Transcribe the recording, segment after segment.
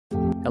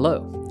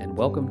Hello, and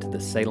welcome to the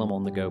Salem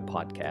on the Go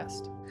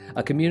podcast,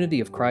 a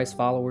community of Christ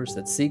followers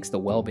that seeks the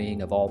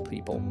well-being of all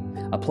people,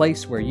 a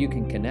place where you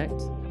can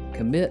connect,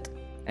 commit,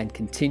 and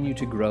continue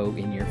to grow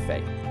in your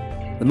faith.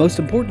 The most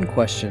important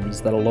questions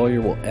that a lawyer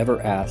will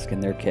ever ask in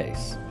their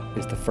case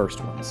is the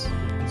first ones.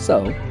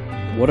 So,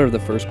 what are the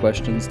first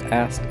questions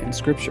asked in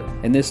Scripture?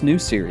 In this new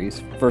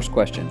series, First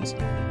Questions,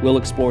 we'll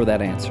explore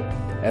that answer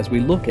as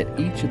we look at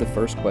each of the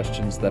first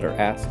questions that are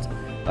asked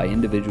by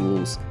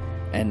individuals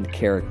and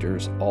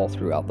characters all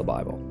throughout the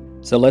Bible.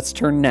 So let's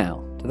turn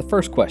now to the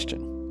first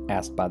question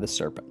asked by the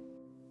serpent.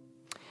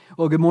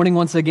 Well, good morning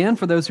once again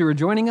for those who are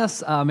joining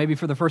us, maybe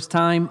for the first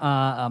time.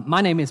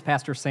 My name is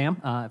Pastor Sam,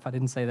 if I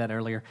didn't say that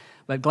earlier,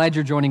 but glad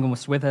you're joining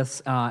us with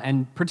us,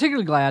 and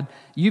particularly glad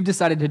you've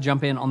decided to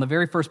jump in on the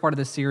very first part of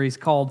this series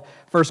called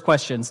First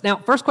Questions. Now,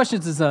 First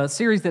Questions is a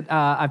series that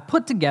I've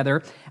put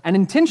together, and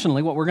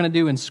intentionally what we're going to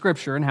do in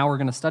Scripture and how we're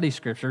going to study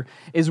Scripture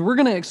is we're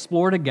going to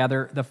explore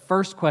together the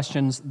first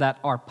questions that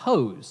are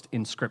posed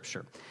in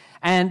Scripture.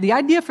 And the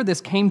idea for this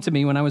came to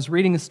me when I was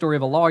reading the story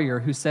of a lawyer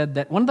who said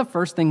that one of the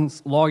first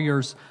things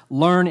lawyers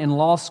learn in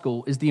law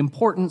school is the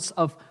importance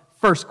of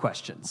first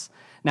questions.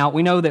 Now,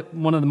 we know that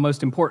one of the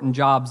most important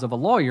jobs of a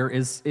lawyer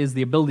is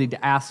the ability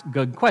to ask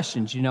good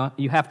questions. You know,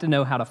 you have to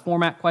know how to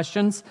format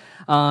questions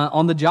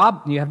on the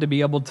job. You have to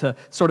be able to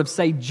sort of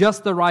say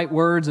just the right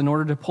words in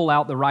order to pull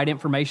out the right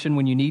information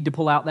when you need to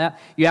pull out that.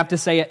 You have to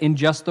say it in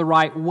just the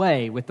right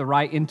way, with the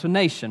right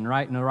intonation,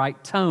 right, and the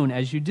right tone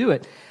as you do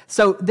it.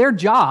 So their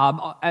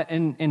job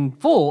in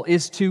full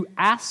is to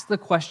ask the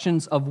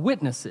questions of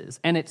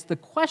witnesses, and it's the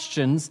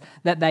questions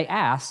that they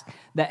ask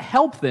that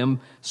help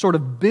them sort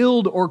of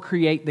build or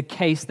create the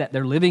case that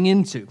they're living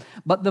into.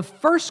 But the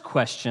first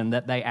question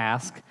that they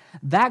ask,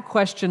 that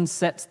question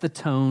sets the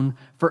tone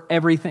for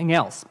everything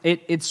else.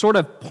 It sort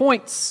of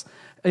points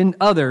in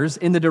others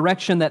in the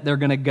direction that they're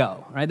going to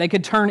go, right? They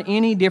could turn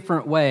any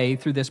different way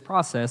through this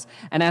process,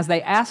 and as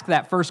they ask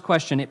that first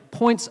question, it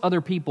points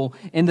other people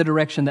in the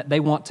direction that they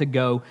want to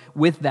go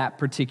with that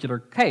particular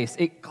case.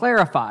 It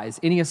clarifies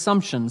any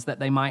assumptions that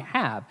they might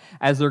have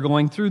as they're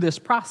going through this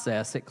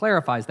process. It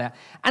clarifies that,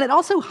 and it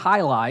also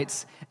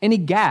highlights any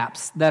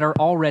gaps that are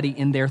already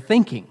in their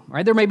thinking,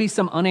 right? There may be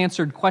some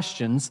unanswered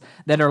questions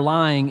that are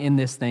lying in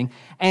this thing,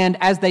 and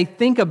as they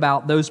think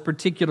about those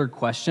particular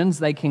questions,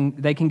 they can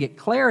get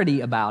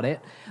clarity about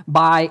it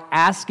by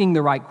asking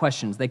the right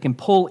questions. They can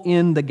pull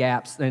in the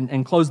gaps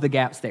and close the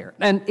gaps there.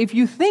 And if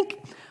you think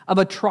of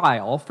a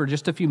trial for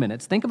just a few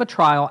minutes, think of a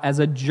trial as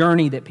a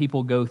journey that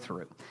people go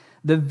through.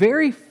 The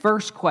very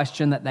first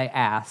question that they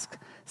ask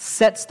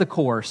sets the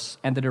course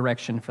and the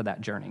direction for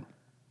that journey.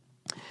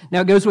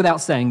 Now, it goes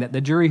without saying that the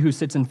jury who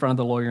sits in front of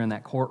the lawyer in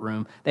that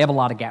courtroom, they have a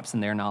lot of gaps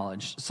in their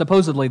knowledge.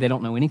 Supposedly, they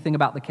don't know anything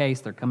about the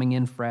case. They're coming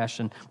in fresh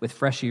and with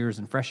fresh ears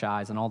and fresh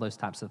eyes and all those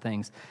types of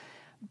things.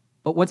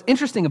 But what's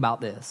interesting about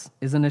this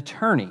is an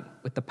attorney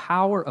with the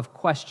power of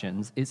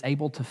questions is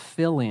able to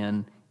fill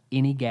in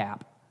any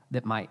gap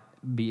that might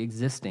be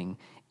existing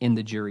in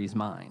the jury's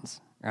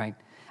minds, right?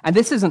 And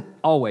this isn't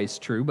always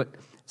true, but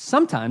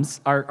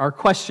sometimes our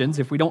questions,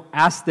 if we don't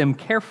ask them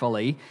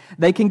carefully,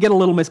 they can get a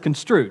little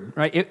misconstrued,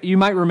 right? You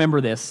might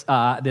remember this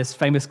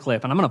famous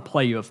clip, and I'm going to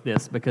play you of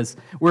this because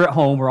we're at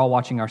home, we're all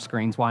watching our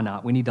screens, why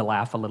not? We need to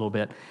laugh a little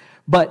bit.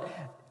 But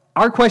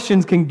our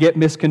questions can get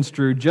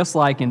misconstrued just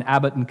like in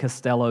Abbott and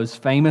Costello's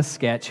famous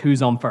sketch,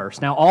 Who's on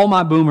First? Now, all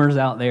my boomers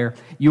out there,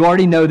 you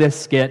already know this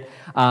skit.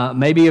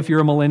 Maybe if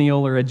you're a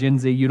millennial or a Gen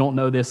Z, you don't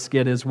know this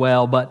skit as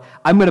well, but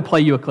I'm going to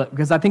play you a clip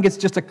because I think it's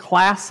just a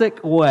classic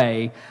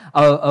way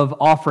of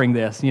offering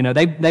this. You know,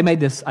 they made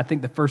this, I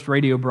think, the first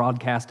radio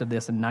broadcast of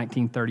this in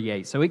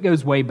 1938, so it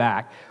goes way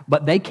back,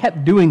 but they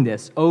kept doing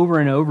this over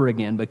and over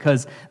again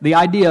because the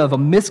idea of a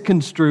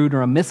misconstrued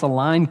or a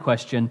misaligned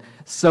question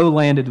so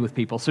landed with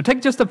people. So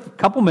take just a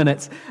couple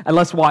minutes and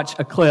let's watch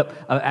a clip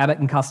of Abbott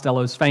and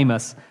Costello's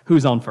famous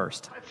Who's on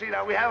First? Let's see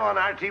now, we have on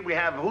our team, we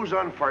have Who's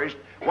on First,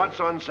 What's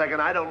on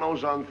Second, I Don't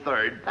Know's on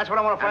Third. That's what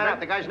I want to find out,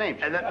 the guy's name.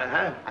 And then,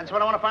 That's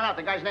what I want to find out,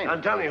 the guy's name.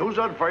 I'm telling you, Who's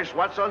on First,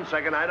 What's on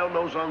Second, I Don't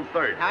Know's on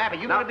Third. Now,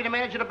 Abbott, you going to be the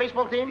manager of the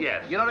baseball team?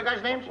 Yes. You know the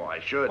guy's names? Well, I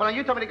should. Well,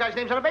 you tell me the guy's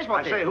names on the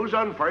baseball team. I say, Who's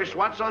on First,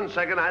 What's on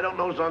Second, I Don't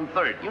Know's on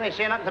Third. You ain't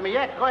saying nothing to me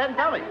yet. Go ahead and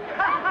tell me.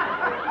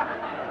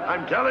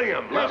 I'm telling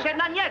him. You ain't said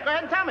nothing yet. Go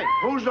ahead and tell me.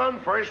 Who's on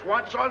First,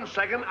 What's on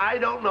Second, I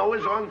Don't Know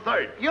is on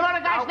Third. You know the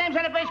guy's names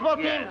on the baseball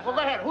team? Yes. Well,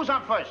 go ahead. Who's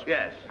on first?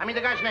 Yes. I mean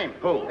the guy's name.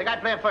 Who? The guy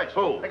playing first.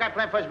 Who? The guy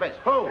playing first base.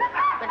 Who?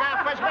 The guy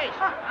on first base.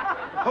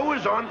 Who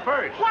is on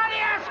first? What are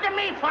you asking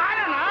me for? I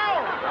don't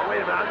know. Now,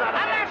 wait a minute,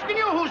 I'm asking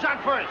you who's on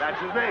first. That's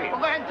his name.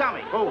 Well, go ahead and tell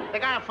me. Who? The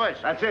guy on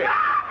first. That's it.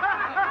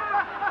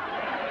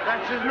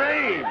 That's his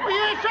name. Well,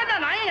 you ain't said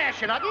nothing. I ain't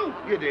asked you nothing.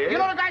 You did. You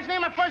know the guy's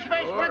name on first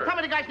base? Sure. Well, tell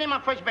me the guy's name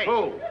on first base.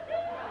 Who?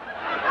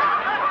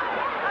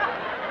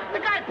 The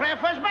guy playing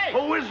first base.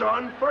 Who is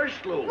on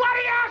first, Lou? What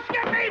are you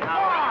asking me for?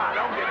 Now,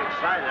 don't get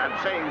excited. I'm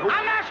saying who...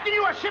 I'm asking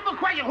you a simple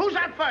question. Who's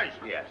on first?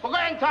 Yes. Well, go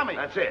ahead and tell me.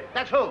 That's it.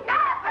 That's who?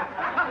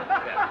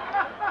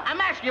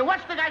 I'm asking you,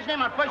 what's the guy's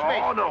name on first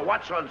base? Oh, no,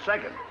 what's on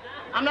second?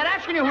 I'm not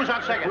asking you who's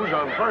on second. Who's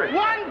on first?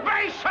 One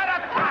base at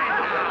a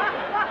time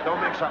now.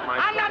 Don't mix up my...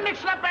 I'm not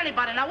mixing up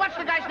anybody. Now, what's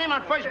the guy's name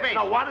on first base?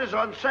 Now, what is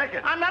on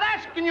second? I'm not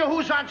asking you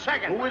who's on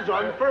second. Who is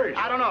on first?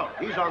 I don't know.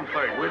 He's on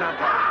third. We're not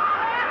talking.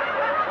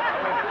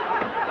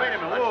 Wait a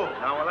minute. Whoa.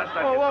 Now, well, let's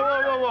not...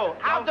 Whoa.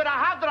 How did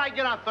I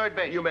get on third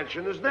base? You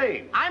mentioned his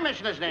name. I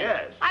mentioned his name.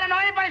 Yes. I don't know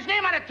anybody's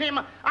name on the team.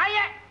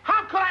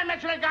 How could I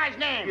mention a guy's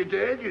name? You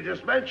did. You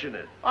just mentioned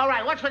it. All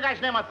right, what's the guy's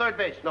name on third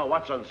base? No,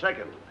 what's on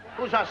second?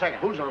 Who's on second?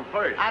 Who's on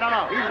first? I don't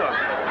know. He's on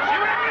first. See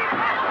what I mean?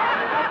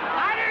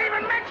 I didn't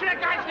even mention a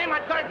guy's name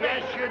on third base.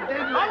 Yes, you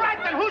did. All right,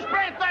 then who's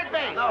playing third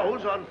base? No,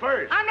 who's on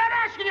first? I'm not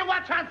asking you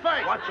what's on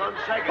first. What's on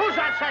second? Who's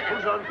on second?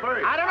 Who's on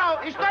first? I don't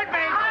know. He's third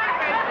base.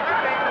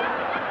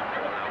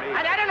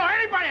 I don't know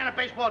anybody on a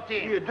baseball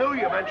team. You do.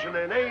 You mention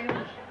their names.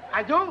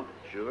 I do?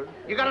 Sure.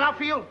 You got an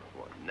outfield?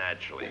 Well,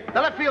 naturally.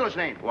 The left fielder's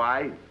name.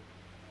 Why?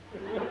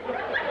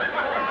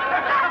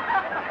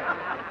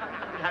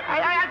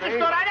 I just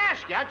thought I'd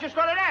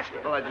ask you.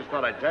 Well, I just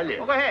thought I'd tell you.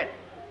 Well, go ahead.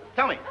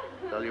 Tell me.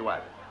 Tell you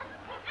what?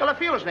 The left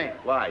fielder's name.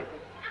 Why?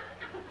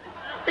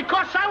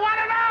 Because I want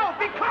to know.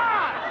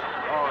 Because.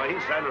 Oh,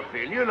 he's center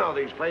field. You know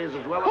these players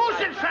as well as Who's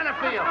I. in center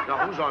field?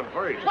 Now, who's on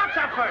first? What's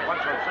on first?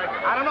 What's on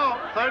second? I don't know.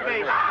 Third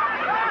base.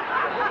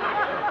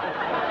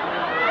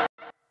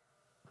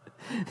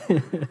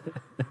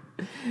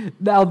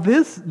 Now,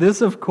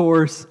 this of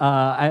course,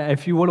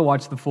 if you want to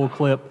watch the full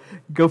clip,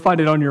 go find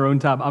it on your own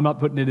time. I'm not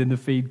putting it in the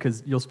feed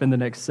because you'll spend the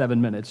next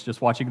 7 minutes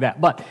just watching that.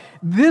 But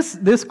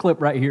this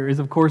clip right here is,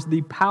 of course,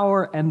 the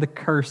power and the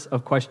curse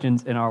of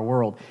questions in our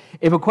world.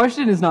 If a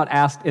question is not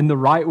asked in the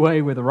right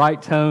way, with the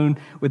right tone,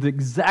 with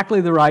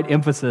exactly the right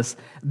emphasis,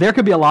 there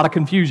could be a lot of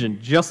confusion,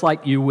 just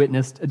like you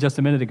witnessed just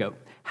a minute ago.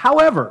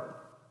 However,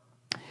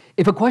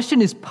 if a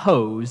question is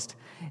posed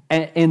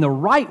in the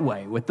right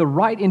way, with the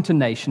right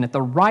intonation, at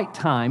the right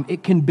time,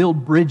 it can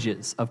build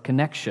bridges of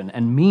connection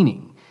and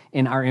meaning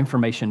in our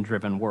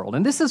information-driven world.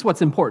 And this is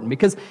what's important,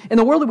 because in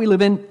the world that we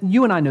live in,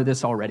 you and I know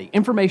this already,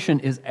 information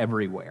is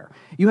everywhere.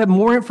 You have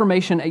more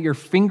information at your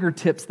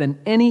fingertips than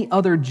any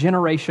other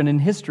generation in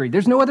history.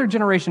 There's no other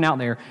generation out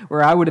there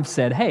where I would have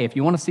said, hey, if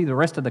you want to see the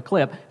rest of the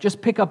clip,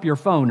 just pick up your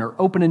phone or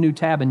open a new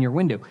tab in your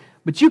window.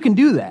 But you can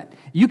do that.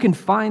 You can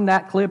find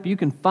that clip. You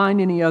can find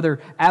any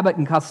other Abbott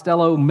and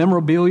Costello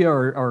memorabilia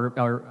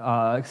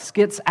or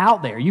skits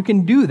out there. You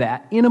can do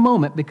that in a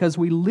moment, because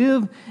we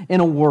live in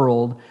a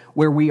world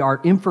where we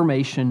are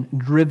information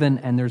driven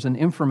and there's an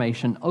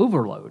information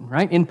overload,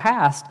 right? In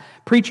past,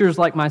 preachers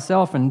like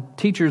myself and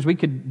teachers, we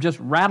could just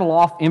rattle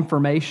off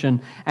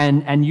information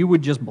and you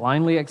would just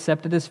blindly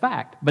accept it as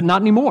fact, but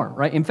not anymore,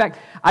 right? In fact,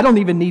 I don't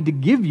even need to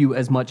give you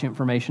as much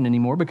information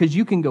anymore, because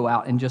you can go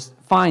out and just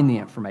find the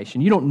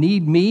information. You don't need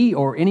me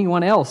or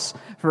anyone else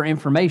for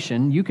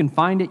information. You can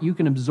find it, you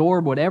can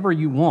absorb whatever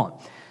you want.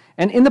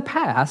 And in the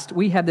past,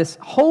 we had this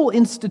whole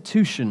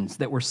institutions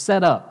that were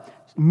set up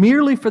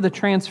merely for the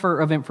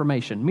transfer of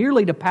information,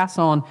 merely to pass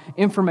on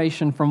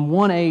information from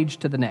one age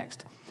to the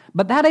next.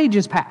 But that age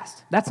is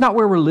past. That's not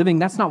where we're living.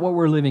 That's not what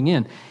we're living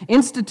in.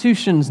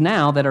 Institutions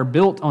now that are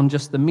built on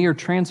just the mere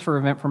transfer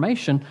of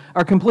information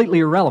are completely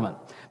irrelevant,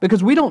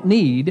 because we don't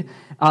need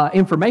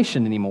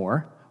information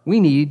anymore. We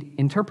need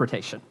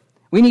interpretation.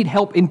 We need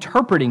help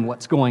interpreting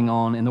what's going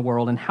on in the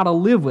world and how to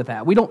live with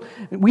that.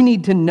 We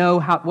need to know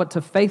what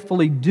to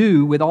faithfully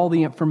do with all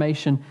the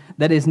information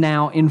that is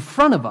now in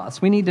front of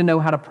us. We need to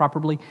know how to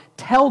properly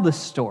tell the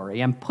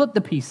story and put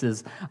the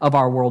pieces of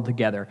our world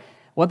together.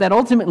 What that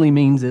ultimately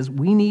means is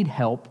we need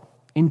help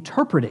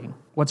interpreting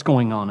what's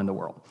going on in the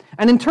world.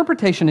 And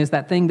interpretation is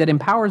that thing that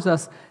empowers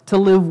us to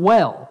live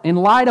well. In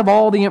light of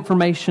all the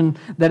information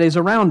that is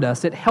around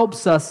us, it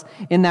helps us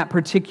in that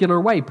particular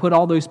way, put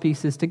all those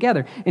pieces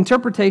together.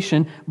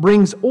 Interpretation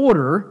brings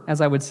order,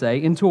 as I would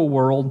say, into a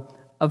world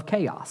of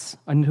chaos,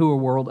 into a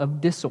world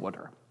of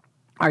disorder.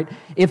 All right,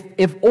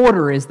 if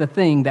order is the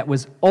thing that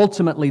was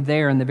ultimately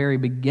there in the very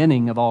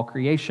beginning of all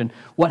creation,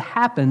 what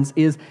happens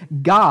is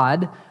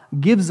God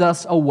gives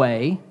us a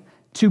way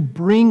to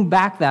bring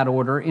back that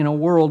order in a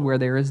world where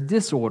there is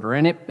disorder.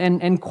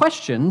 And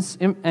questions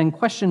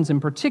in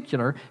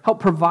particular help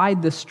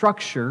provide the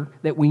structure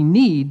that we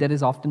need that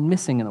is often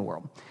missing in the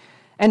world.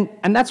 And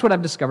that's what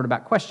I've discovered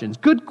about questions.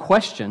 Good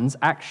questions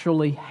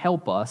actually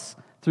help us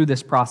through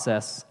this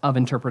process of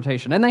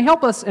interpretation. And they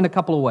help us in a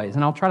couple of ways,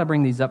 and I'll try to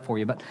bring these up for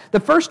you. But the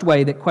first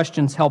way that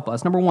questions help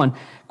us, number one,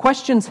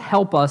 questions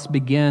help us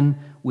begin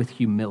with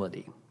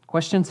humility.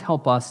 Questions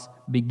help us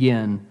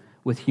begin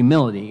with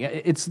humility.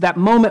 It's that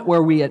moment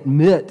where we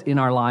admit in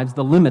our lives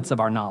the limits of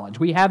our knowledge.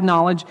 We have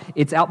knowledge,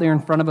 it's out there in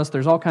front of us,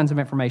 there's all kinds of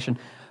information.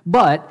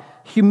 But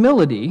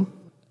humility,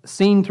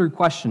 seen through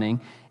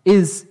questioning,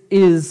 is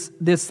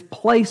this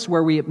place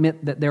where we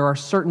admit that there are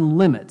certain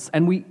limits,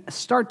 and we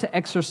start to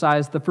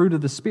exercise the fruit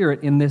of the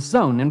Spirit in this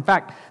zone. In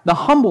fact, the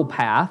humble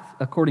path,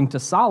 according to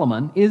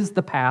Solomon, is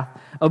the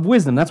path of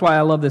wisdom. That's why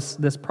I love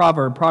this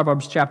proverb.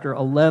 Proverbs chapter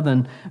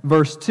 11,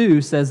 verse 2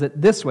 says it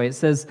this way. It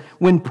says,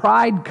 when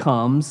pride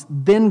comes,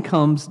 then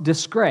comes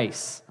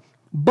disgrace.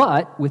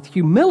 But with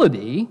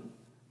humility,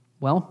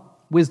 well,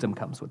 wisdom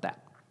comes with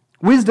that.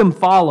 Wisdom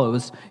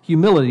follows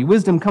humility.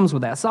 Wisdom comes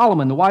with that.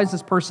 Solomon, the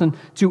wisest person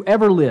to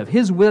ever live,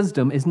 his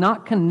wisdom is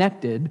not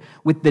connected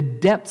with the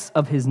depths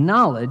of his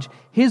knowledge.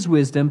 His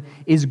wisdom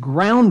is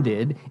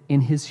grounded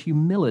in his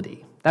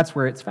humility. That's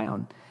where it's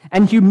found.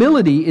 And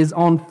humility is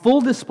on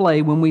full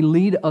display when we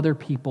lead other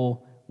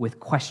people with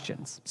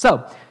questions.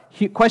 So,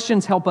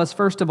 questions help us,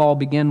 first of all,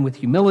 begin with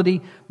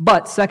humility,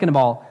 but second of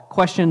all,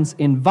 questions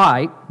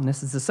invite, and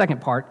this is the second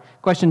part,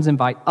 questions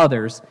invite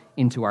others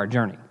into our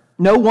journey.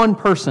 No one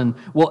person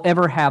will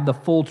ever have the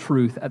full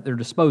truth at their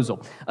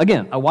disposal.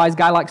 Again, a wise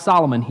guy like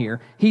Solomon here,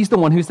 he's the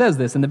one who says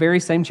this in the very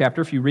same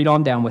chapter. If you read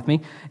on down with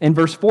me, in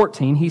verse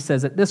 14, he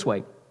says it this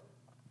way.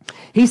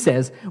 He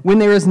says, "When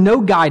there is no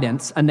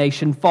guidance, a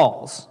nation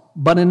falls,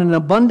 but in an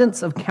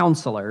abundance of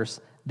counselors,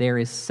 there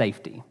is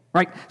safety."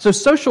 Right? So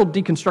social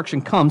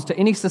deconstruction comes to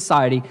any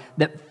society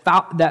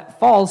that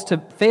fails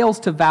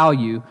to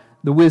value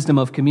the wisdom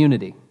of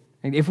community.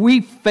 If we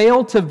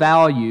fail to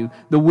value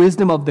the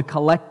wisdom of the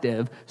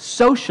collective,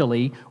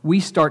 socially, we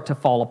start to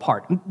fall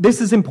apart. This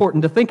is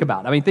important to think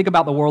about. I mean, think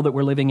about the world that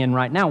we're living in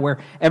right now, where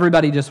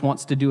everybody just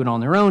wants to do it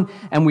on their own,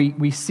 and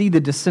we see the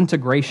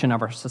disintegration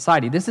of our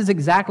society. This is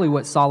exactly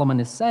what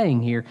Solomon is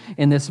saying here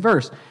in this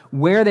verse.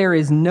 Where there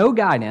is no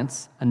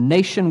guidance, a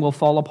nation will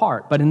fall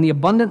apart, but in the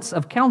abundance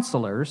of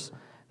counselors,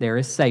 there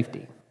is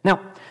safety. Now,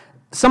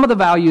 some of the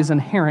values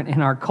inherent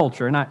in our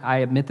culture, and I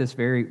admit this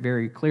very,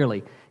 very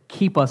clearly,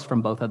 keep us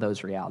from both of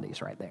those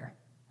realities right there,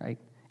 right?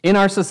 In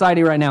our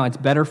society right now, it's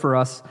better for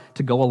us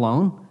to go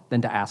alone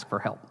than to ask for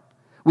help.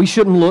 We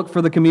shouldn't look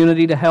for the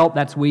community to help.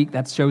 That's weak.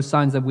 That shows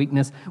signs of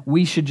weakness.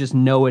 We should just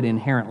know it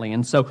inherently.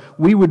 And so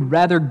we would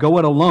rather go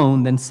it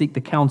alone than seek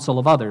the counsel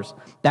of others.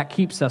 That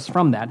keeps us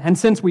from that. And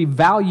since we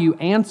value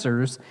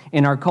answers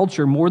in our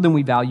culture more than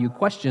we value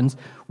questions,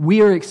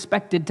 we are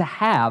expected to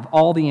have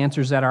all the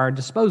answers at our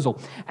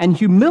disposal. And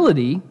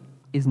humility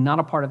is not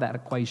a part of that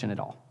equation at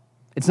all.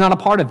 It's not a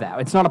part of that.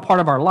 It's not a part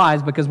of our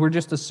lives because we're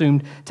just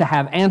assumed to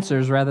have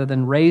answers rather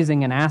than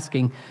raising and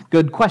asking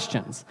good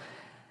questions.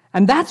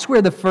 And that's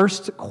where the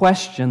first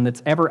question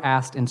that's ever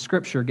asked in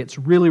Scripture gets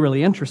really,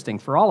 really interesting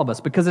for all of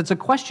us, because it's a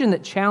question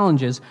that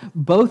challenges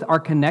both our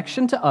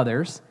connection to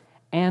others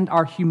and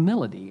our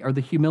humility, or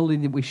the humility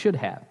that we should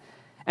have.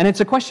 And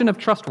it's a question of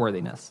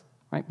trustworthiness.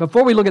 Right?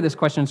 Before we look at this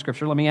question in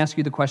Scripture, let me ask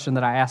you the question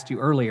that I asked you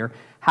earlier.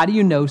 How do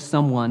you know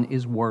someone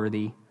is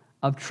worthy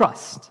of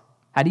trust?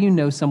 How do you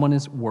know someone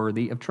is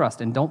worthy of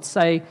trust? And don't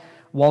say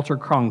Walter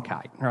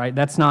Cronkite, right?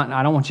 That's not,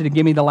 I don't want you to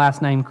give me the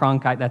last name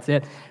Cronkite, that's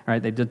it. All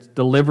right, they just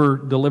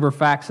deliver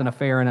facts in a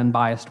fair and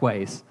unbiased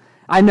ways.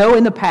 I know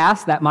in the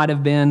past that might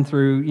have been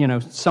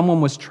through,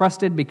 someone was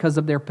trusted because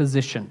of their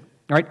position,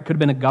 right? It could have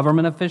been a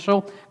government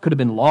official, could have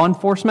been law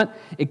enforcement,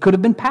 it could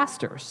have been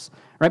pastors,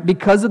 right?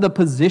 Because of the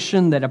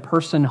position that a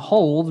person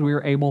holds, we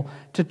were able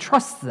to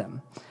trust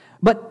them.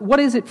 But what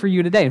is it for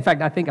you today? In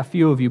fact, I think a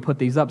few of you put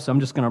these up, so I'm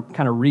just going to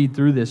kind of read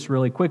through this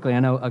really quickly. I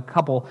know a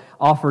couple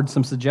offered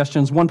some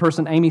suggestions. One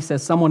person, Amy,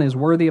 says, someone is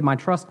worthy of my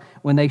trust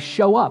when they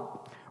show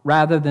up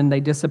rather than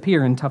they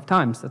disappear in tough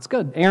times. That's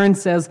good. Aaron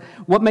says,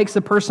 what makes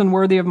a person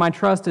worthy of my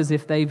trust is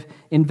if they've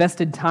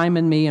invested time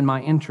in me and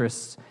my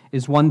interests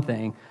is one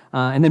thing.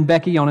 And then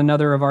Becky on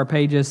another of our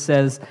pages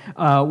says,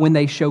 when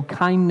they show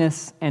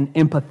kindness and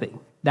empathy,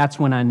 that's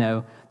when I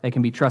know they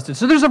can be trusted.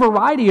 So there's a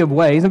variety of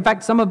ways. In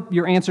fact, some of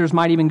your answers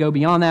might even go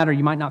beyond that, or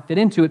you might not fit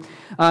into it.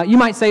 You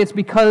might say it's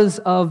because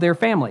of their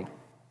family.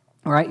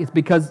 All right, it's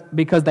because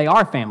they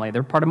are family.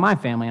 They're part of my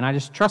family, and I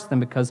just trust them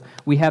because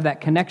we have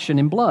that connection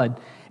in blood.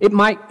 It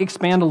might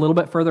expand a little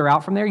bit further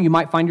out from there. You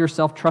might find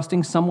yourself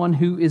trusting someone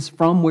who is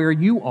from where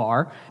you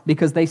are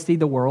because they see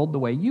the world the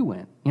way you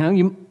went.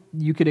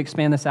 You could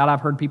expand this out.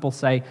 I've heard people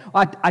say,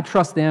 I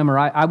trust them, or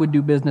I would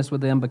do business with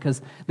them because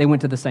they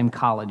went to the same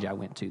college I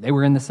went to. They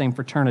were in the same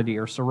fraternity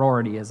or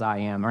sorority as I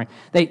am. Right?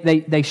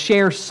 They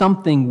share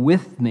something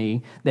with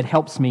me that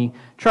helps me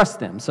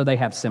trust them. So they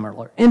have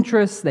similar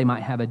interests. They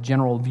might have a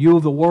general view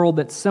of the world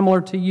that's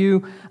similar to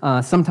you.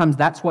 Sometimes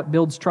that's what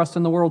builds trust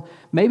in the world.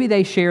 Maybe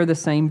they share the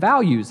same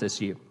values as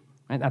you.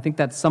 I think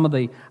that's some of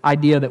the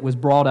idea that was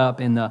brought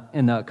up in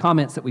the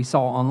comments that we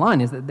saw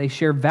online, is that they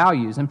share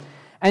values.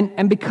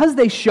 And because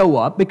they show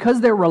up, because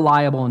they're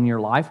reliable in your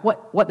life,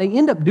 what they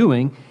end up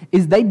doing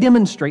is they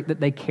demonstrate that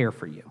they care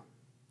for you.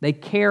 They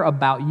care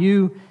about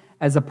you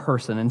as a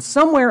person. And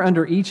somewhere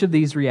under each of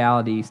these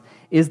realities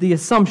is the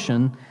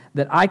assumption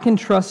that I can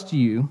trust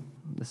you.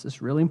 This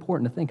is really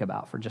important to think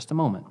about for just a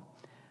moment.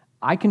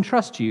 I can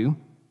trust you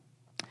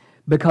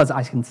because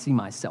I can see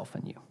myself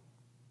in you.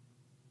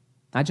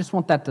 I just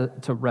want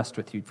that to rest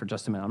with you for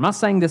just a minute. I'm not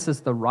saying this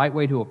is the right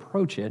way to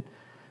approach it,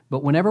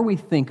 but whenever we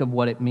think of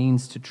what it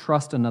means to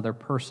trust another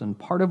person,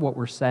 part of what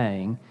we're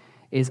saying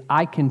is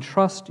I can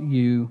trust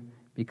you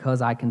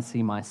because I can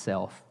see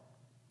myself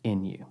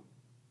in you.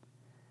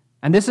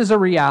 And this is a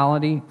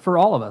reality for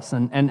all of us.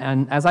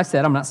 And as I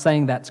said, I'm not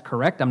saying that's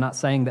correct. I'm not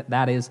saying that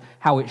that is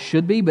how it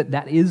should be, but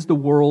that is the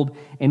world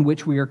in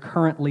which we are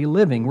currently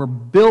living. We're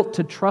built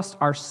to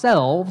trust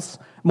ourselves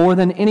more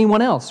than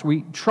anyone else.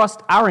 We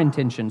trust our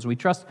intentions. We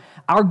trust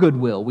our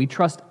goodwill. We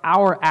trust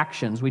our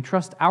actions. We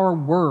trust our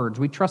words.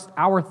 We trust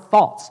our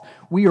thoughts.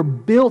 We are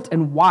built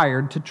and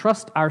wired to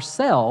trust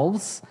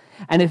ourselves.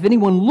 And if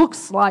anyone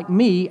looks like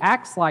me,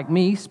 acts like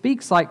me,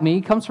 speaks like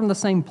me, comes from the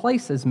same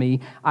place as me,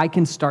 I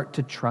can start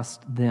to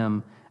trust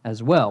them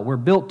as well. We're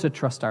built to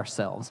trust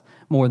ourselves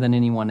more than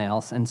anyone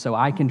else, and so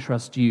I can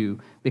trust you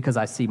because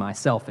I see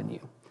myself in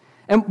you.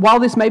 And while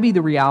this may be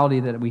the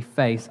reality that we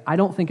face, I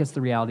don't think it's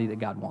the reality that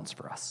God wants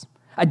for us.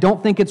 I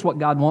don't think it's what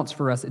God wants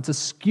for us. It's a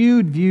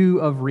skewed view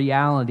of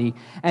reality.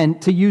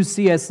 And to use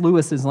C.S.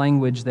 Lewis's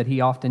language that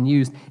he often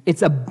used,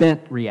 it's a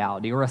bent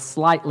reality or a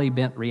slightly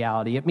bent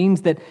reality. It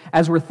means that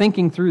as we're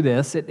thinking through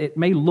this, it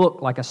may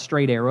look like a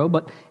straight arrow,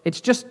 but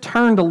it's just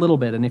turned a little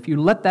bit. And if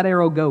you let that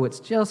arrow go, it's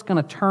just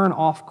going to turn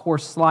off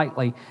course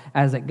slightly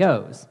as it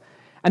goes.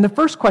 And the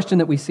first question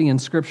that we see in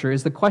Scripture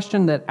is the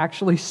question that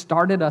actually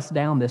started us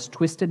down this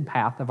twisted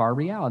path of our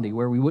reality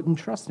where we wouldn't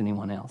trust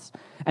anyone else.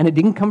 And it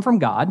didn't come from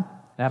God.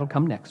 That'll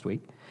come next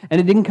week. And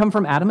it didn't come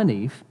from Adam and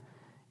Eve.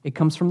 It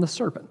comes from the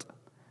serpent.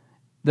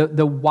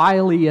 The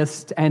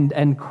wiliest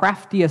and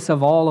craftiest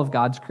of all of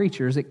God's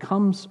creatures, it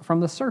comes from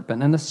the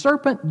serpent. And the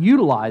serpent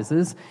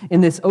utilizes,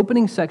 in this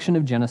opening section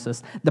of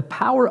Genesis, the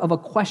power of a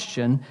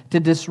question to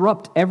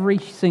disrupt every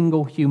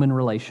single human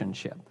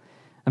relationship.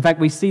 In fact,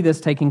 we see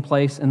this taking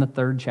place in the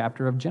 3rd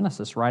chapter of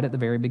Genesis, right at the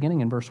very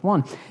beginning in verse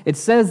 1. It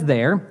says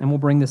there, and we'll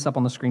bring this up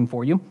on the screen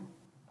for you,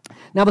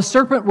 "Now the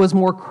serpent was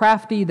more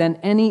crafty than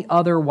any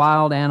other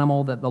wild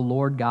animal that the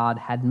Lord God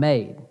had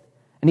made.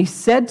 And he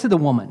said to the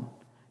woman,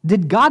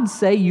 'Did God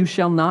say you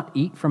shall not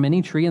eat from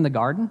any tree in the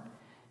garden?'"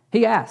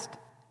 He asked,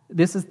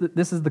 this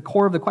is the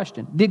core of the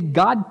question, "Did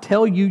God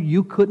tell you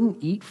you couldn't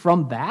eat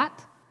from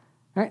that?"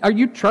 Right? Are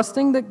you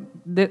trusting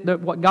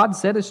that what God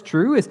said is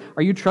true?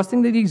 Are you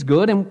trusting that He's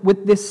good? And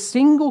with this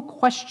single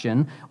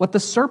question, what the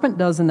serpent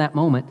does in that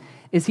moment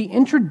is he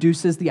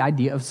introduces the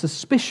idea of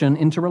suspicion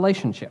into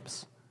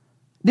relationships.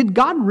 Did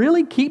God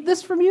really keep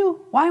this from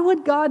you? Why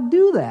would God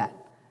do that?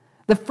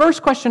 The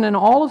first question in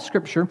all of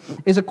Scripture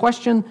is a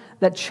question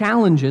that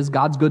challenges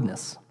God's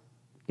goodness.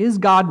 Is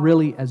God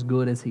really as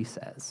good as He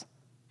says?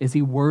 Is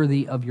He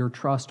worthy of your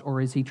trust,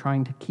 or is He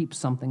trying to keep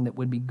something that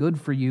would be good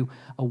for you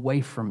away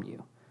from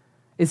you?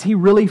 Is He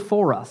really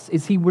for us?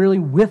 Is He really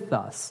with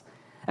us?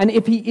 And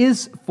if He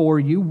is for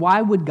you,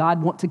 why would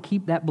God want to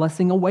keep that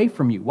blessing away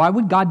from you? Why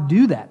would God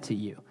do that to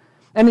you?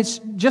 And it's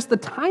just the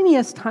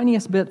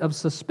tiniest bit of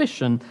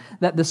suspicion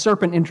that the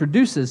serpent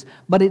introduces,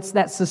 but it's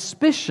that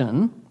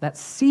suspicion, that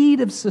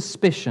seed of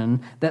suspicion,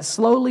 that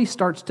slowly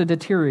starts to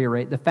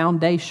deteriorate the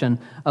foundation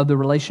of the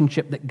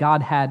relationship that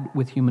God had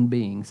with human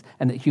beings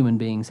and that human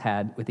beings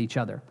had with each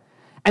other.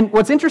 And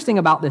what's interesting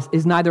about this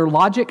is neither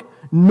logic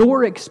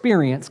nor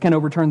experience can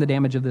overturn the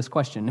damage of this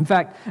question. In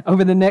fact,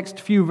 over the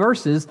next few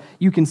verses,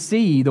 you can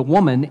see the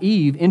woman,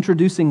 Eve,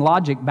 introducing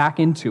logic back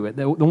into it.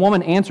 The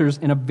woman answers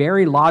in a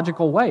very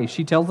logical way.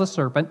 She tells the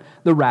serpent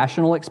the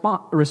rational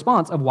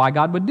response of why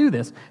God would do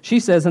this. She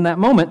says in that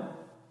moment,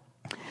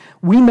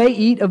 "We may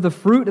eat of the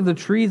fruit of the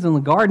trees in the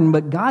garden,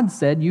 but God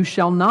said, 'You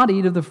shall not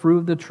eat of the fruit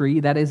of the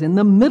tree that is in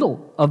the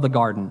middle of the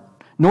garden,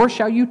 nor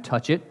shall you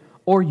touch it,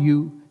 or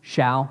you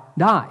shall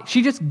die.'"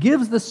 She just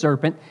gives the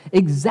serpent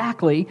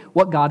exactly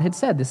what God had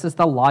said. This is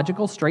the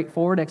logical,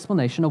 straightforward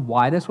explanation of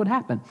why this would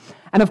happen.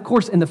 And of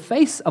course, in the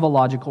face of a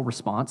logical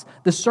response,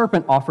 the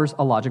serpent offers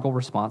a logical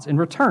response in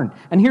return.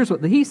 And here's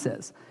what he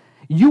says,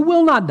 "You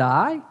will not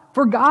die,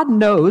 for God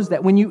knows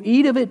that when you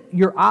eat of it,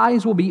 your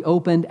eyes will be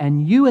opened,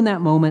 and you in that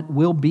moment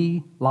will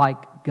be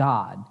like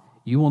God.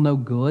 You will know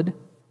good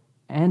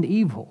and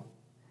evil."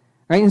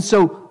 Right? And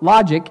so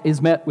logic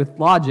is met with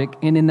logic,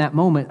 and in that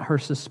moment, her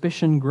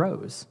suspicion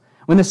grows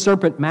when the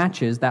serpent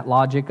matches that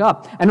logic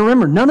up. And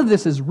remember, none of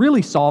this is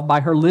really solved by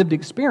her lived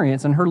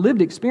experience, and her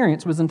lived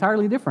experience was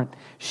entirely different.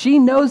 She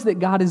knows that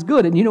God is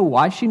good, and you know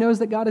why she knows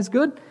that God is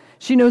good?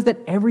 She knows that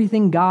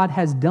everything God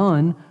has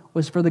done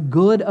was for the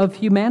good of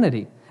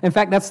humanity. In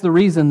fact, that's the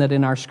reason that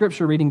in our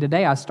scripture reading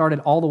today, I started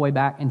all the way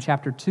back in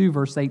chapter 2,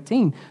 verse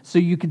 18, so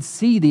you could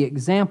see the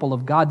example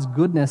of God's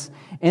goodness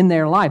in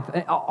their life,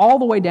 all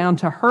the way down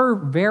to her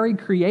very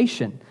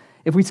creation.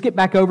 If we skip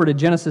back over to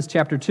Genesis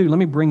chapter 2, let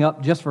me bring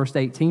up just verse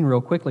 18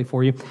 real quickly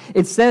for you.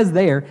 It says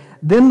there,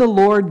 "Then the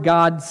Lord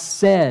God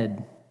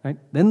said," right?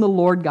 Then the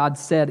Lord God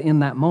said in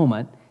that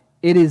moment,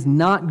 "It is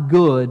not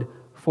good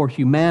for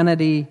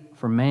humanity,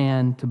 for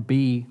man to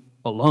be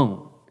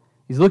alone."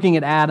 He's looking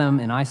at Adam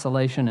in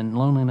isolation and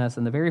loneliness,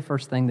 and the very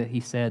first thing that he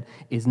said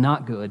is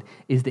not good,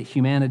 is that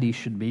humanity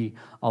should be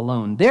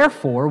alone.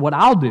 Therefore, what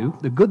I'll do,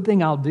 the good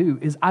thing I'll do,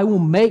 is I will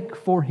make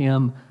for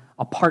him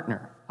a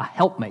partner, a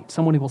helpmate,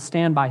 someone who will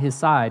stand by his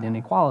side in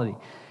equality.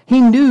 He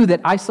knew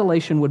that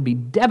isolation would be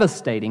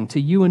devastating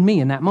to you and me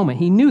in that moment.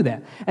 He knew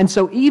that. And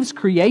so Eve's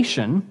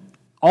creation,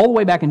 all the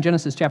way back in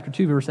Genesis chapter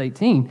 2, verse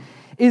 18,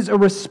 is a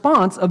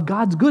response of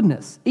God's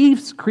goodness.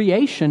 Eve's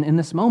creation in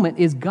this moment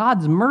is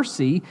God's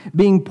mercy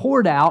being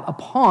poured out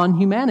upon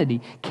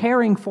humanity,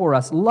 caring for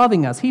us,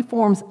 loving us. He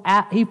forms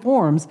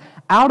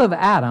out of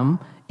Adam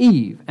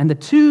Eve, and the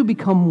two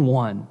become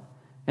one.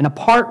 And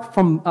apart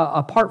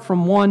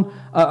from one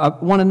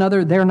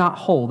another, they're not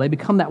whole. They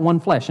become that one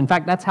flesh. In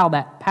fact, that's how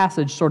that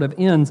passage sort of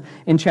ends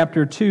in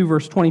chapter 2,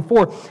 verse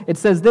 24. It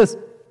says this,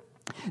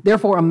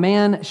 "Therefore a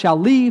man shall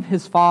leave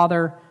his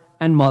father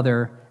and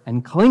mother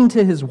and cling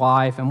to his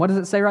wife." And what does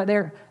it say right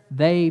there?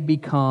 They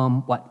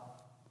become what?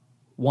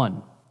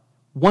 One.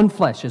 One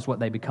flesh is what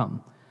they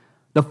become.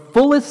 The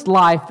fullest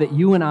life that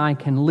you and I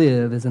can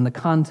live is in the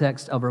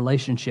context of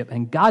relationship,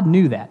 and God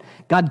knew that.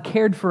 God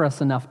cared for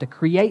us enough to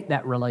create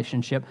that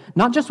relationship,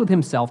 not just with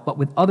himself, but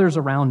with others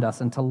around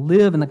us, and to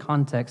live in the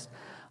context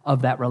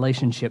of that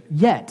relationship.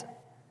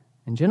 Yet,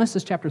 in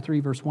Genesis chapter 3,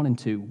 verse 1 and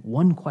 2,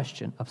 one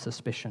question of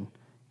suspicion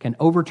can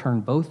overturn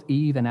both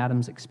Eve and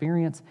Adam's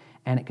experience,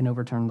 and it can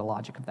overturn the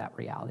logic of that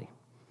reality.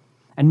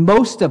 And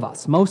most of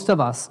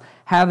us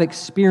have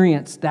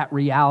experienced that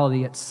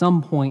reality at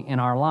some point in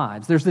our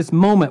lives. There's this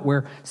moment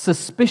where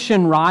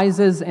suspicion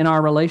rises in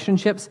our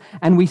relationships,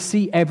 and we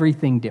see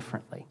everything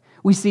differently.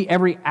 We see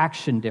every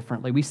action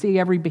differently. We see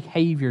every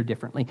behavior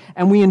differently,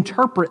 and we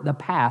interpret the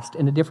past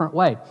in a different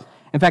way.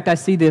 In fact, I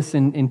see this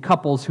in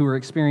couples who are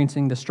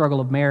experiencing the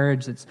struggle of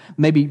marriage that's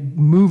maybe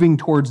moving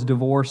towards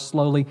divorce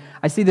slowly.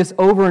 I see this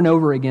over and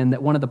over again,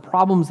 that one of the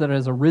problems that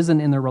has arisen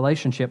in their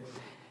relationship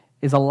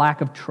is a lack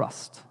of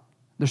trust.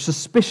 They're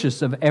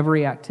suspicious of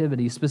every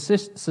activity,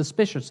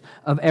 suspicious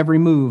of every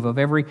move, of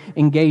every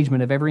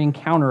engagement, of every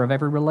encounter, of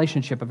every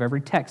relationship, of every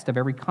text, of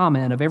every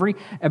comment, of every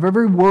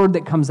word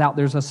that comes out.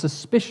 There's a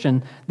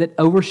suspicion that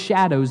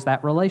overshadows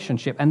that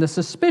relationship. And the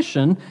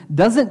suspicion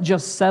doesn't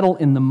just settle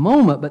in the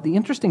moment, but the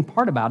interesting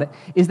part about it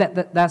is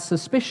that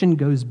suspicion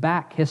goes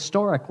back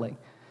historically.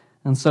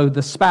 And so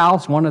the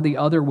spouse, one or the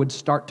other, would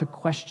start to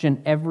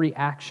question every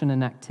action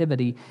and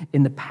activity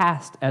in the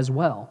past as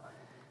well.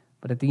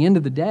 But at the end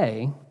of the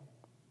day,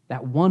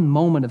 that one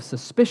moment of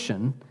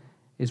suspicion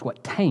is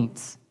what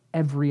taints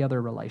every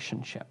other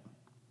relationship.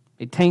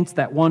 It taints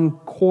that one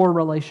core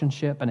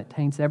relationship, and it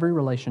taints every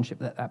relationship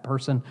that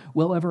person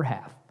will ever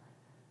have.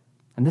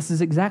 And this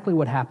is exactly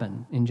what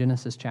happened in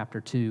Genesis chapter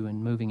 2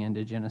 and moving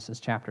into Genesis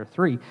chapter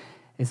 3,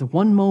 is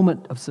one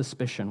moment of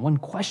suspicion, one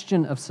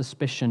question of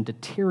suspicion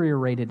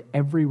deteriorated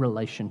every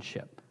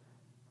relationship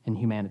in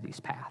humanity's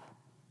path.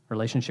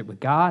 Relationship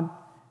with God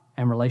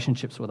and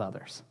relationships with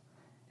others.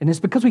 And it's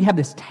because we have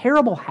this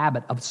terrible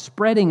habit of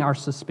spreading our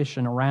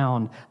suspicion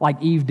around like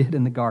Eve did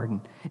in the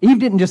garden. Eve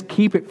didn't just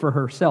keep it for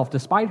herself.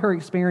 Despite her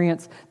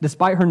experience,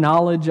 despite her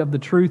knowledge of the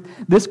truth,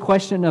 this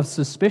question of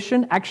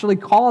suspicion actually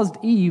caused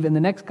Eve in the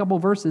next couple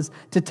verses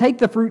to take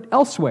the fruit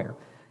elsewhere.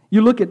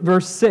 You look at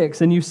verse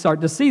 6 and you start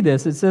to see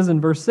this. It says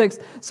in verse 6,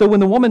 "So when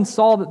the woman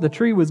saw that the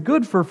tree was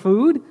good for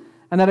food,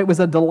 and that it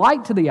was a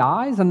delight to the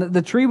eyes, and that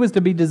the tree was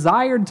to be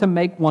desired to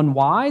make one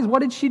wise,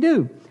 what did she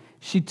do?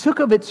 She took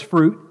of its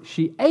fruit,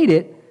 she ate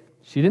it."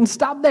 She didn't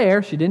stop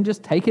there. She didn't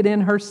just take it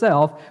in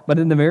herself. But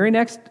in the very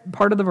next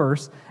part of the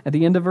verse, at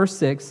the end of verse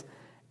 6,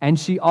 "And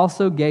she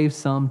also gave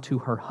some to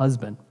her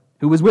husband,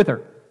 who was with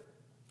her.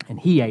 And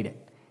he ate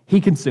it.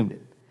 He consumed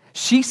it."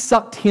 She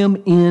sucked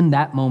him in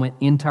that moment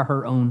into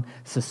her own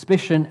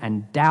suspicion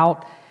and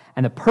doubt.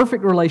 And the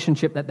perfect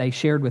relationship that they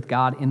shared with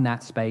God in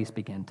that space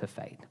began to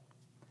fade.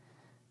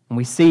 And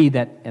we see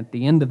that at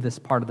the end of this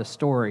part of the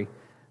story,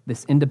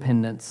 this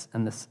independence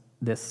and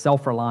this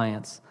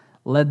self-reliance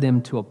led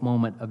them to a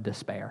moment of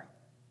despair.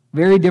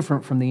 Very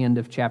different from the end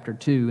of chapter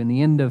 2. In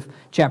the end of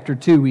chapter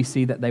 2, we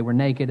see that they were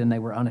naked and they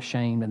were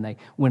unashamed and they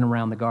went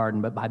around the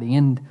garden. But by the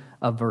end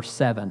of verse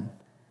 7,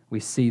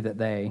 we see that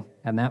they,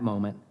 at that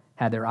moment,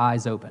 had their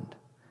eyes opened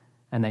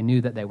and they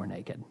knew that they were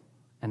naked.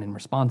 And in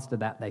response to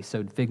that, they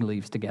sewed fig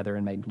leaves together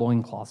and made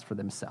loincloths for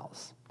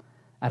themselves.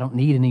 I don't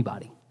need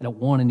anybody. I don't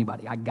want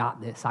anybody. I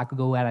got this. I could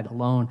go at it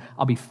alone.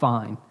 I'll be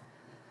fine.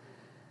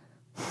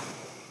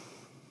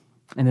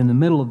 And in the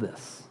middle of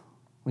this,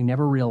 we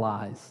never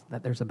realize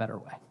that there's a better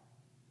way.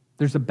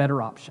 There's a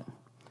better option.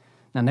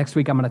 Now, next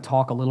week, I'm going to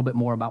talk a little bit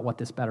more about what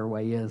this better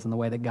way is and the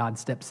way that God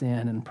steps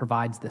in and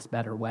provides this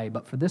better way.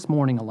 But for this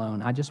morning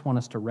alone, I just want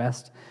us to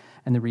rest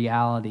in the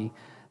reality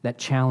that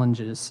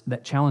challenges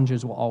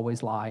will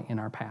always lie in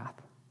our path.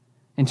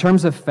 In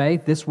terms of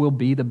faith, this will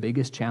be the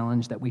biggest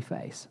challenge that we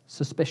face.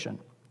 Suspicion.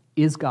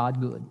 Is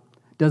God good?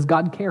 Does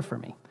God care for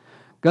me?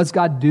 Does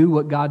God do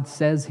what God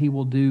says he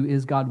will do?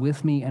 Is God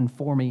with me and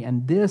for me?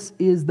 And this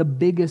is the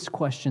biggest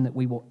question that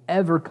we will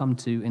ever come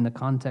to in the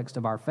context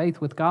of our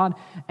faith with God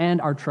and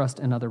our trust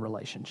in other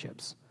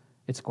relationships.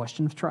 It's a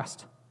question of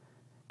trust.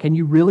 Can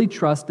you really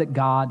trust that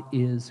God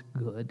is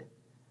good?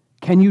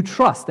 Can you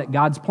trust that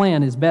God's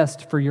plan is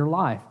best for your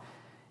life?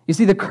 You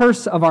see, the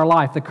curse of our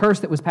life, the curse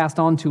that was passed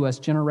on to us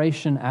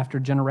generation after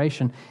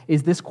generation,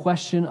 is this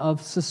question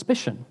of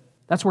suspicion.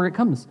 That's where it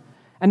comes.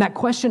 And that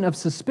question of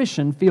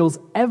suspicion fills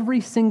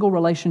every single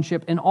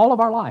relationship in all of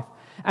our life.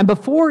 And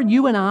before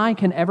you and I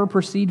can ever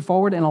proceed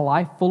forward in a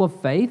life full of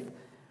faith,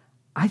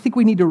 I think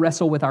we need to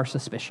wrestle with our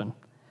suspicion.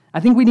 I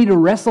think we need to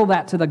wrestle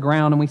that to the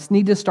ground, and we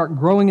need to start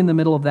growing in the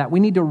middle of that. We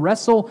need to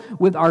wrestle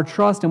with our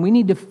trust, and we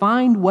need to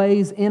find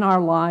ways in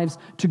our lives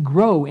to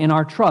grow in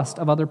our trust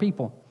of other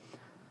people.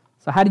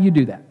 So how do you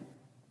do that?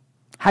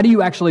 How do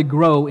you actually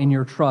grow in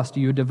your trust? Do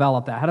you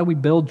develop that? How do we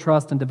build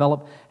trust and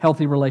develop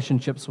healthy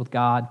relationships with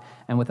God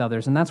and with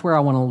others? And that's where I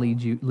want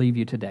to leave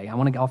you today. I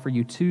want to offer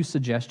you 2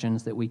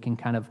 suggestions that we can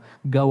kind of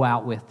go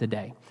out with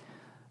today.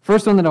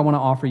 First one that I want to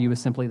offer you is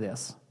simply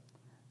this.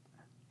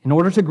 In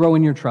order to grow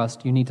in your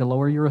trust, you need to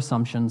lower your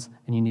assumptions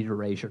and you need to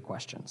raise your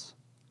questions.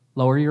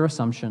 Lower your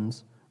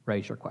assumptions,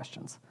 raise your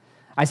questions.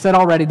 I said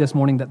already this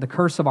morning that the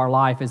curse of our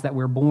life is that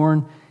we're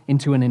born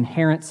into an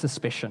inherent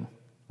suspicion.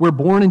 We're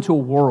born into a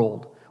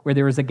world where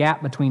there is a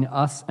gap between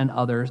us and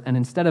others, and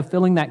instead of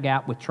filling that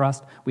gap with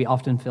trust, we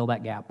often fill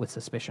that gap with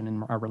suspicion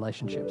in our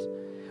relationships.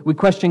 We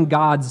question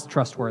God's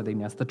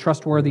trustworthiness, the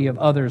trustworthiness of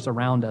others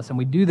around us, and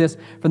we do this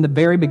from the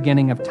very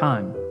beginning of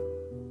time.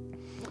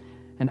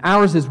 And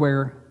ours is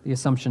where the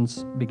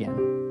assumptions begin.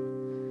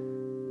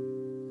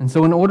 And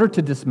so in order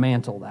to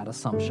dismantle that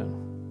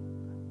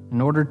assumption, in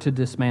order to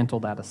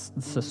dismantle that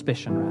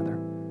suspicion, rather,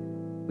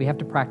 we have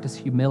to practice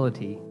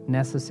humility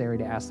necessary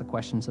to ask the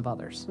questions of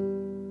others.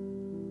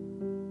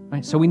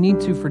 Right? So we need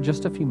to, for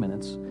just a few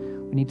minutes,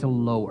 we need to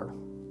lower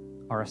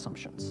our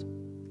assumptions.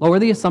 Lower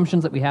the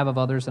assumptions that we have of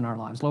others in our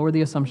lives. Lower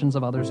the assumptions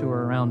of others who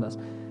are around us.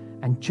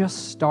 And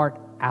just start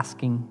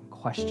asking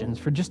questions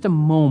for just a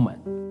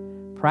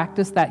moment.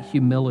 Practice that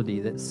humility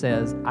that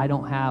says, I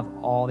don't have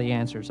all the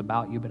answers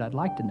about you, but I'd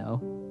like to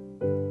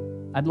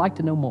know. I'd like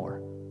to know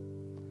more.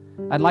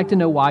 I'd like to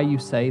know why you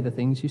say the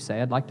things you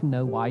say. I'd like to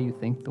know why you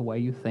think the way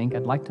you think.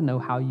 I'd like to know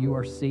how you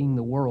are seeing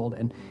the world.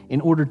 And in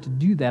order to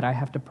do that, I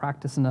have to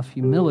practice enough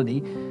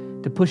humility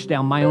to push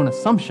down my own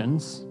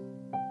assumptions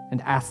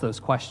and ask those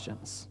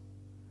questions.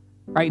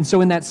 Right? And so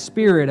in that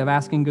spirit of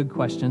asking good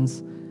questions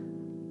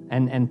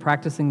and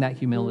practicing that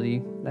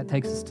humility, that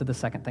takes us to the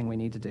second thing we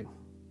need to do.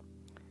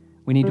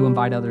 We need to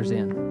invite others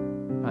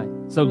in.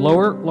 Right? So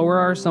lower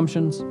our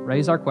assumptions,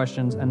 raise our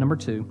questions, and number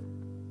 2,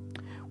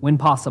 when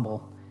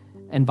possible,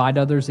 invite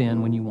others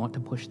in when you want to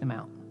push them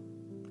out.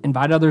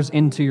 Invite others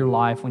into your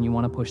life when you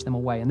want to push them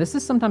away. And this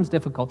is sometimes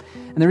difficult.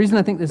 And the reason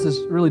I think this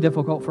is really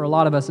difficult for a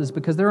lot of us is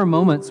because there are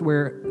moments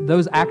where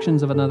those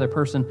actions of another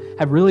person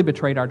have really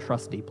betrayed our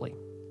trust deeply.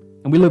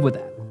 And we live with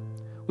that.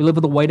 We live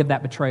with the weight of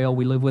that betrayal.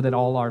 We live with it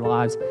all our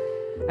lives.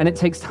 And it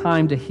takes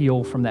time to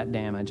heal from that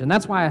damage. And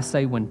that's why I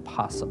say when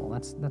possible.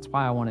 That's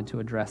why I wanted to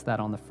address that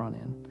on the front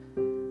end.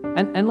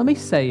 And let me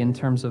say, in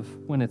terms of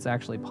when it's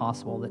actually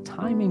possible, that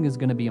timing is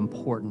going to be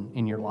important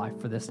in your life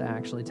for this to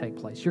actually take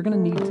place. You're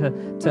going to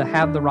need to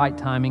have the right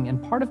timing, and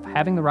part of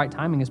having the right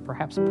timing is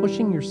perhaps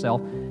pushing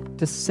yourself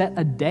to set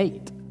a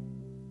date.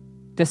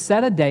 To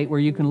set a date where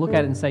you can look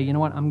at it and say, you know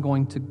what, I'm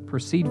going to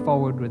proceed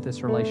forward with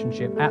this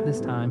relationship at this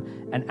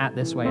time and at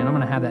this way, and I'm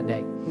going to have that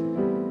date.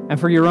 And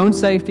for your own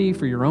safety,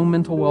 for your own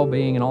mental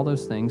well-being and all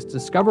those things,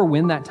 discover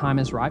when that time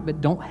is right, but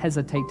don't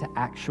hesitate to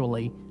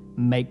actually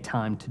make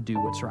time to do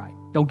what's right.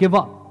 Don't give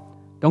up.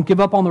 Don't give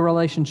up on the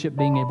relationship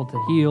being able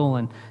to heal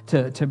and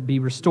to be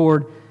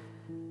restored.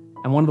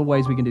 And one of the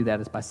ways we can do that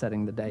is by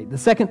setting the date. The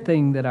second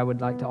thing that I would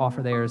like to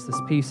offer there is this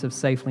piece of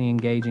safely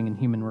engaging in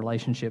human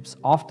relationships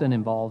often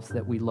involves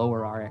that we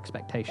lower our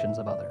expectations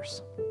of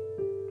others.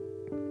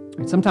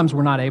 And sometimes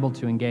we're not able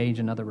to engage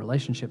in other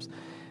relationships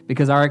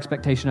because our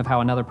expectation of how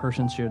another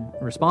person should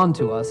respond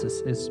to us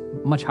is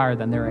much higher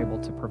than they're able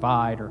to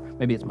provide, or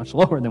maybe it's much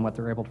lower than what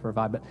they're able to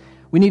provide. But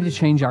we need to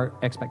change our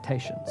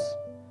expectations.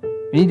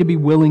 We need to be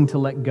willing to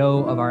let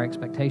go of our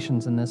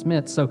expectations in this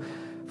midst. So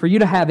for you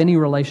to have any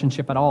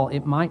relationship at all,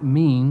 it might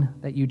mean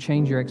that you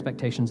change your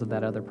expectations of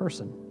that other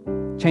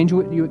person. Change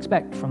what you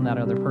expect from that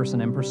other person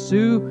and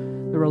pursue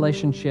the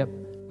relationship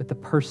with the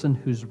person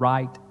who's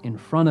right in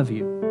front of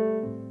you.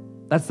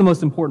 That's the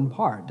most important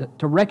part,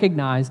 to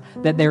recognize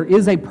that there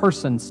is a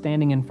person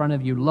standing in front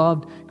of you,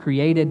 loved,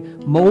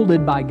 created,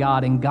 molded by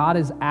God, and God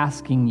is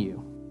asking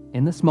you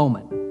in this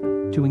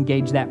moment to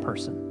engage that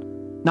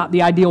person. Not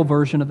the ideal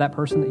version of that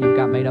person that you've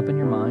got made up in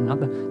your mind, not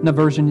the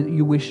version that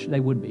you wish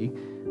they would be,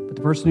 but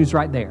the person who's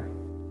right there.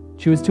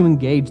 Choose to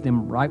engage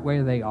them right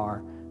where they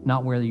are,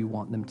 not where you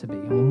want them to be.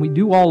 And when we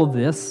do all of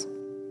this,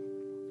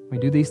 we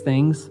do these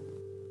things,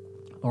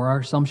 lower our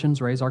assumptions,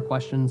 raise our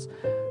questions,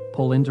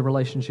 pull into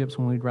relationships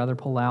when we'd rather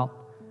pull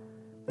out,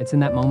 it's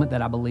in that moment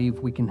that I believe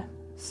we can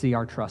see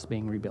our trust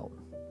being rebuilt.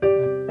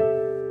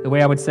 The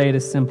way I would say it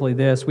is simply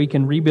this: we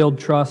can rebuild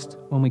trust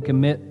when we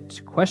commit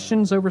to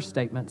questions over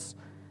statements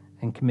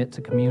and commit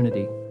to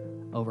community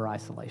over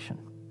isolation.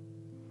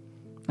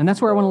 And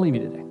that's where I want to leave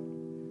you today.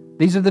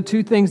 These are the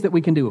 2 things that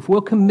we can do. If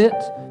we'll commit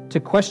to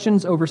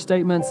questions over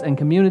statements and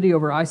community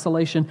over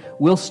isolation,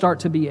 we'll start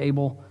to be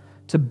able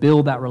to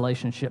build that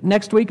relationship.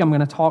 Next week, I'm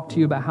going to talk to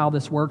you about how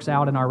this works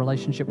out in our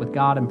relationship with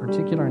God in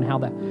particular, and how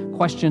that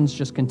questions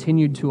just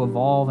continued to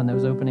evolve in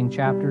those opening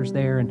chapters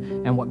there,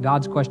 and what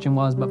God's question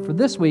was. But for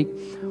this week,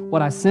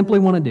 what I simply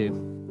want to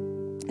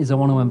do is I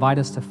want to invite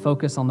us to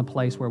focus on the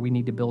place where we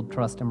need to build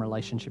trust and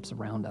relationships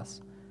around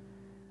us.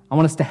 I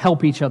want us to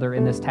help each other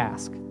in this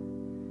task.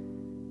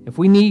 If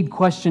we need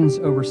questions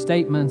over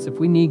statements, if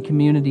we need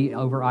community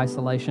over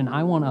isolation,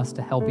 I want us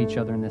to help each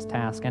other in this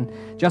task. And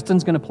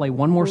Justin's going to play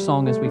one more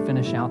song as we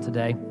finish out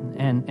today,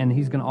 and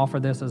he's going to offer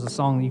this as a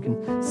song you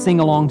can sing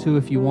along to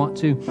if you want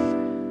to.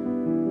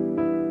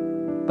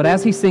 But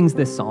as he sings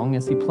this song,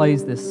 as he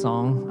plays this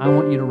song, I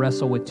want you to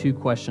wrestle with two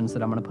questions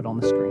that I'm going to put on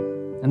the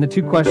screen. And the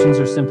two questions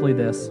are simply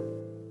this.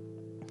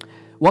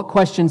 What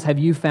questions have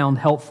you found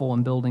helpful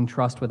in building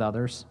trust with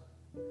others?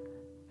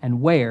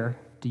 And where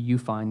do you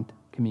find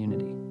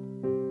community?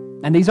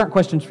 And these aren't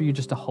questions for you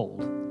just to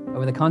hold.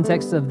 Over the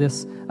context of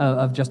this,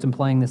 of Justin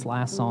playing this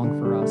last song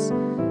for us,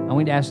 I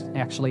want you to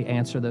actually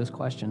answer those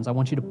questions. I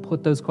want you to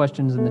put those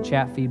questions in the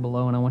chat feed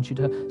below, and I want you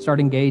to start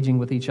engaging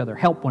with each other,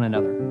 help one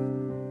another.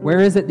 Where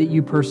is it that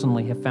you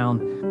personally have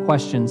found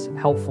questions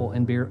helpful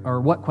or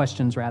what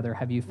questions rather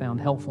have you found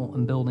helpful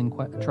in building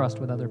trust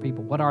with other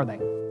people? What are they?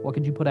 What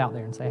could you put out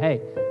there and say,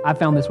 hey, I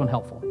found this one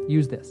helpful.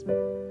 Use this.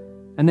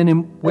 And then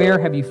where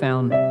have you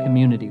found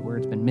community, where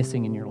it's been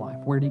missing in your life?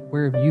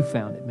 Where have you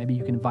found it? Maybe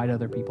you can invite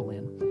other people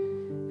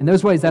in. In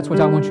those ways, that's what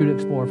I want you to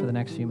explore for the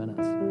next few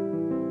minutes.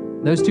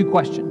 Those two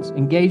questions.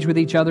 Engage with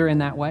each other in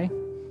that way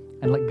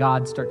and let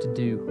God start to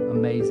do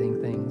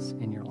amazing things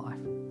in your life.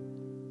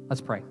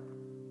 Let's pray.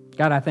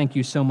 God, I thank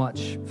you so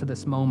much for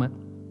this moment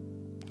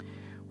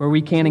where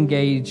we can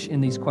engage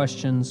in these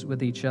questions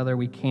with each other.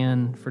 We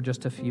can, for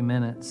just a few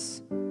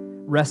minutes,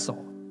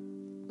 wrestle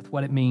with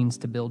what it means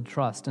to build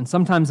trust. And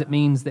sometimes it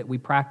means that we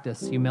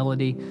practice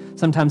humility.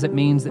 Sometimes it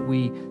means that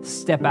we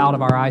step out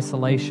of our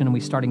isolation and we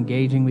start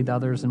engaging with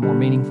others in more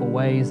meaningful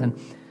ways. And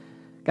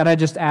God, I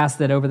just ask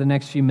that over the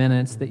next few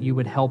minutes that you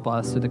would help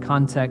us through the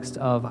context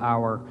of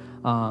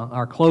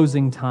our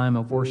closing time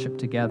of worship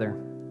together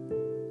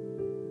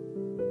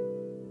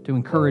to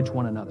encourage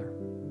one another,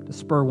 to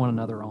spur one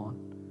another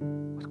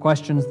on with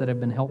questions that have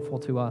been helpful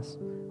to us,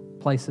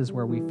 places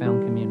where we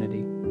found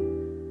community.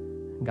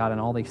 God, in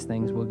all these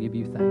things, we'll give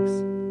you thanks.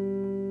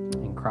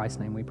 In Christ's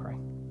name we pray.